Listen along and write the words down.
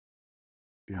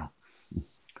Yeah.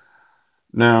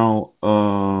 Now,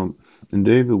 and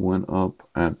David went up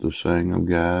at the saying of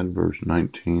Gad, verse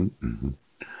 19,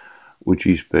 which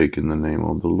he spake in the name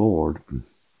of the Lord.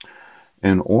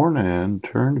 And Ornan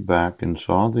turned back and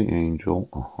saw the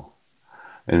angel,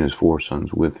 and his four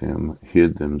sons with him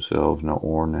hid themselves. Now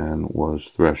Ornan was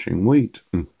threshing wheat.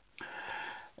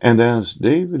 And as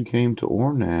David came to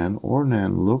Ornan,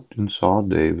 Ornan looked and saw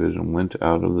David and went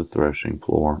out of the threshing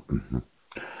floor,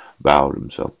 bowed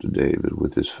himself to David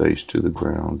with his face to the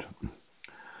ground.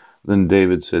 Then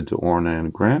David said to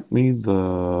Ornan, Grant me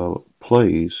the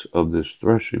place of this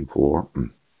threshing floor,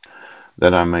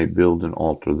 that I may build an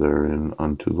altar therein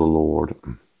unto the Lord.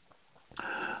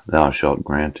 Thou shalt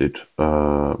grant it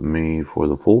me for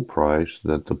the full price,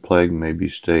 that the plague may be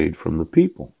stayed from the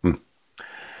people.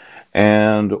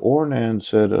 And Ornan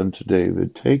said unto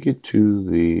David, Take it to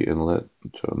thee, and let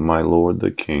my lord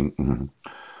the king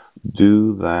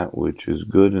do that which is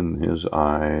good in his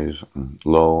eyes.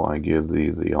 Lo, I give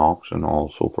thee the oxen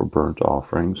also for burnt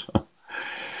offerings,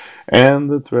 and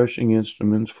the threshing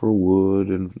instruments for wood,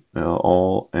 and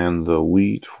all, and the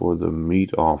wheat for the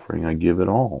meat offering. I give it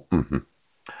all.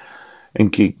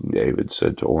 And King David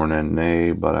said to Ornan,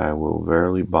 Nay, but I will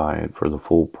verily buy it for the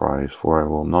full price, for I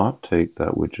will not take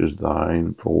that which is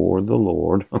thine for the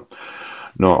Lord,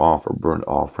 nor offer burnt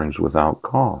offerings without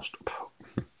cost.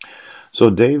 So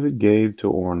David gave to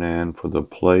Ornan for the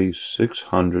place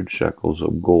 600 shekels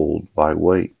of gold by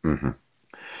weight.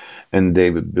 And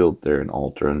David built there an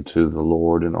altar unto the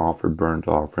Lord, and offered burnt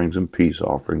offerings and peace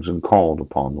offerings, and called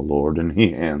upon the Lord, and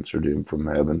he answered him from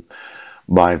heaven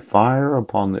by fire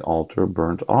upon the altar of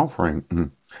burnt offering.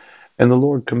 And the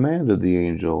Lord commanded the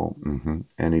angel,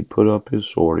 and he put up his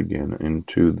sword again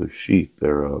into the sheath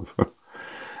thereof.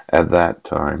 At that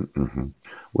time,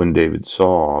 when David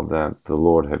saw that the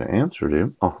Lord had answered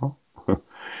him,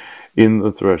 in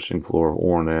the threshing floor of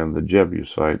Ornan the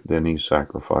Jebusite, then he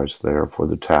sacrificed there for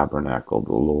the tabernacle of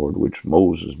the Lord, which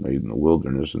Moses made in the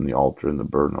wilderness, and the altar and the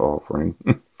burnt offering,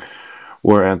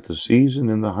 were at the season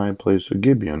in the high place of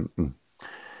Gibeon.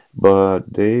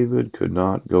 But David could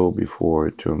not go before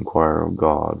it to inquire of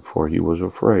God, for he was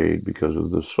afraid because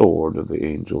of the sword of the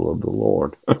angel of the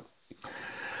Lord.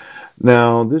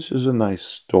 Now, this is a nice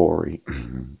story.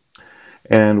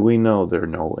 And we know there are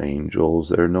no angels,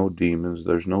 there are no demons,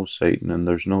 there's no Satan, and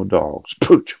there's no dogs.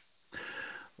 Pooch!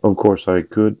 Of course, I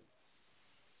could.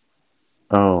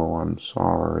 Oh, I'm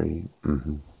sorry.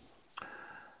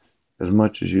 As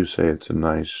much as you say it's a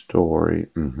nice story.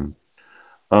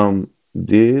 Um,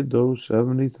 did those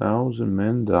 70,000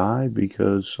 men die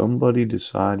because somebody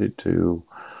decided to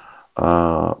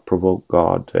provoke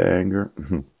God to anger?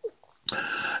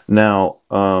 Now,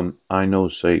 I know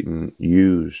Satan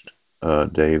used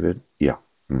David. Yeah.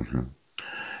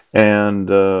 And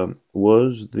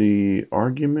was the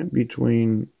argument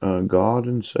between God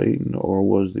and Satan, or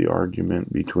was the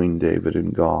argument between David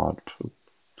and God?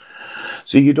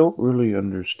 See, you don't really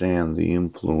understand the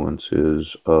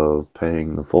influences of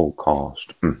paying the full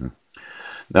cost.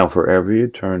 Now, for every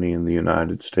attorney in the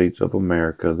United States of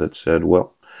America that said,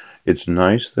 well, it's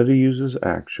nice that he uses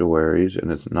actuaries,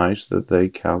 and it's nice that they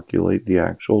calculate the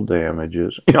actual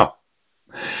damages. Yeah.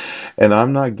 And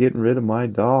I'm not getting rid of my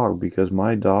dog because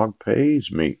my dog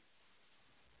pays me.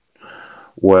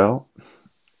 Well,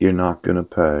 you're not going to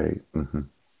pay.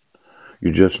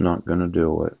 You're just not going to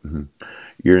do it.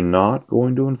 You're not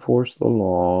going to enforce the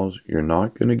laws. You're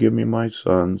not going to give me my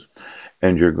sons.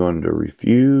 And you're going to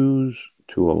refuse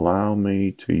to allow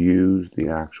me to use the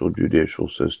actual judicial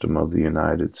system of the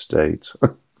United States.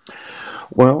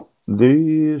 Well,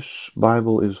 this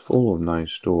Bible is full of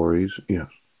nice stories. Yes.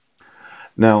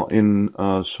 Now, in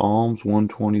Psalms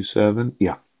 127,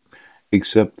 yeah.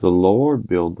 Except the Lord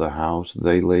build the house,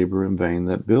 they labor in vain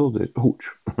that build it. Ouch.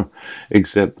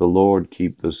 Except the Lord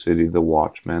keep the city, the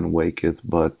watchman waketh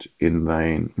but in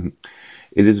vain.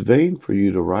 It is vain for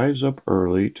you to rise up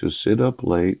early, to sit up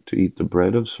late, to eat the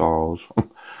bread of sorrows,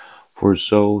 for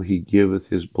so he giveth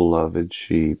his beloved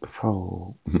sheep.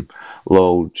 Oh,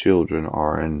 lo, children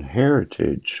are an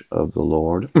heritage of the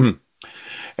Lord,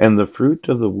 and the fruit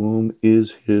of the womb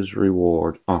is his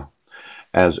reward.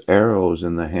 As arrows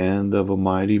in the hand of a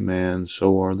mighty man,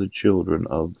 so are the children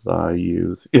of thy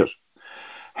youth. Yes,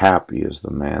 happy is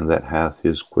the man that hath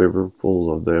his quiver full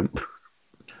of them.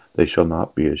 They shall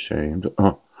not be ashamed,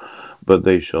 but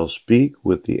they shall speak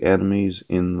with the enemies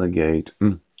in the gate.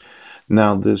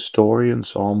 Now, this story in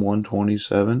Psalm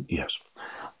 127, yes,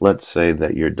 let's say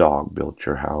that your dog built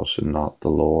your house and not the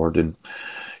Lord, and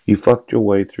you fucked your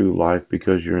way through life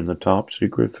because you're in the top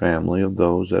secret family of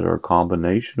those that are a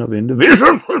combination of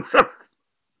individuals.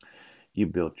 You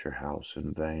built your house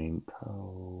in vain,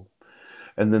 Poe.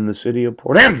 And then the city of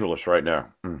Port Angeles right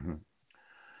now.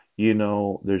 You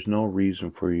know, there's no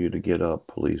reason for you to get up,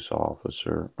 police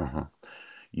officer.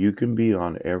 You can be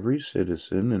on every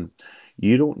citizen, and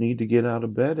you don't need to get out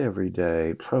of bed every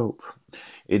day. Pope,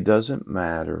 it doesn't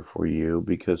matter for you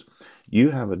because you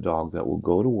have a dog that will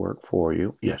go to work for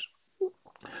you. Yes,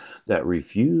 that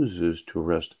refuses to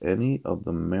arrest any of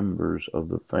the members of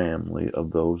the family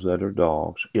of those that are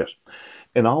dogs. Yes,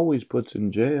 and always puts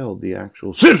in jail the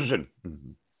actual citizen.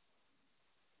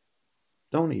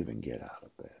 Don't even get out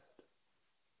of bed.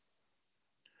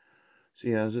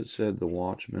 See, as it said, the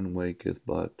watchman waketh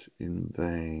but in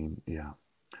vain. Yeah.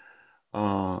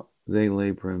 They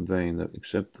labor in vain that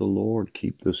except the Lord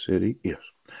keep the city. Yes.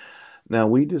 Now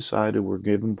we decided we're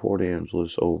giving Port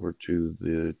Angeles over to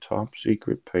the top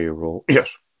secret payroll.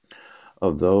 Yes.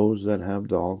 Of those that have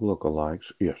dog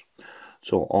lookalikes. Yes.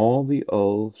 So all the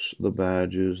oaths, the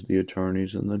badges, the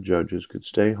attorneys, and the judges could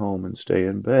stay home and stay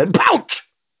in bed. Pouch!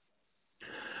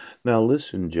 Now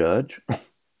listen, Judge.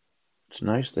 It's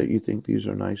nice that you think these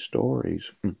are nice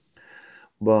stories,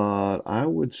 but I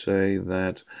would say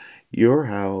that your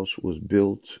house was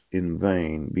built in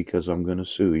vain because I'm going to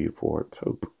sue you for it,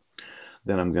 Pope.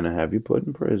 Then I'm going to have you put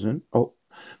in prison. Oh,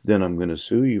 then I'm going to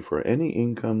sue you for any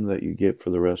income that you get for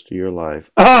the rest of your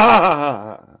life.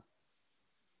 Ah!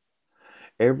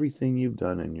 Everything you've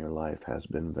done in your life has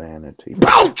been vanity.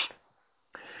 Poach!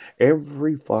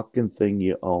 Every fucking thing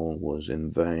you own was in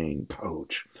vain,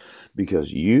 Poach,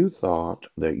 because you thought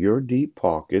that your deep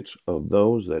pockets of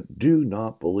those that do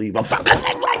not believe a fucking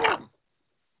thing right now,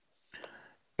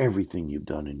 everything you've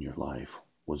done in your life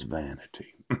was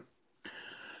vanity.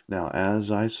 Now, as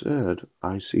I said,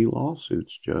 I see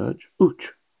lawsuits, Judge. Ooch.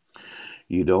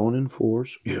 You don't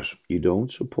enforce, yes, you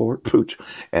don't support, pooch,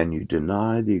 and you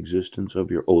deny the existence of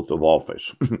your oath of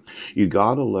office. You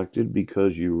got elected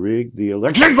because you rigged the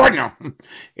elections right now.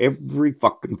 Every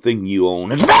fucking thing you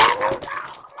own is vanity.